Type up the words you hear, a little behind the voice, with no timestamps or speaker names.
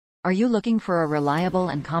Are you looking for a reliable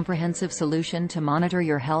and comprehensive solution to monitor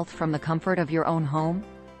your health from the comfort of your own home?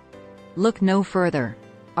 Look no further.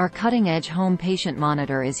 Our cutting-edge home patient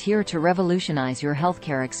monitor is here to revolutionize your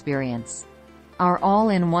healthcare experience. Our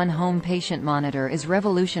all-in-one home patient monitor is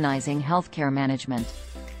revolutionizing healthcare management.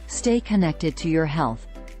 Stay connected to your health,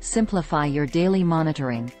 simplify your daily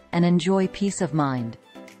monitoring, and enjoy peace of mind.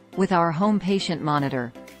 With our home patient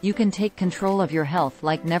monitor, you can take control of your health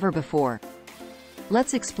like never before.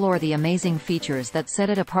 Let's explore the amazing features that set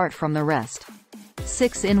it apart from the rest.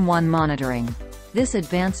 6-in-1 monitoring. This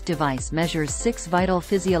advanced device measures 6 vital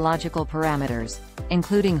physiological parameters,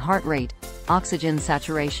 including heart rate, oxygen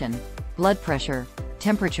saturation, blood pressure,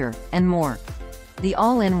 temperature, and more. The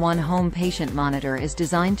all-in-one home patient monitor is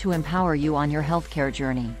designed to empower you on your healthcare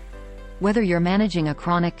journey. Whether you're managing a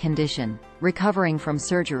chronic condition, recovering from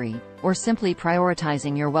surgery, or simply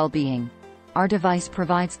prioritizing your well-being, our device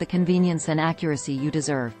provides the convenience and accuracy you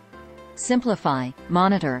deserve. Simplify,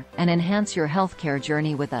 monitor, and enhance your healthcare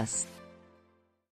journey with us.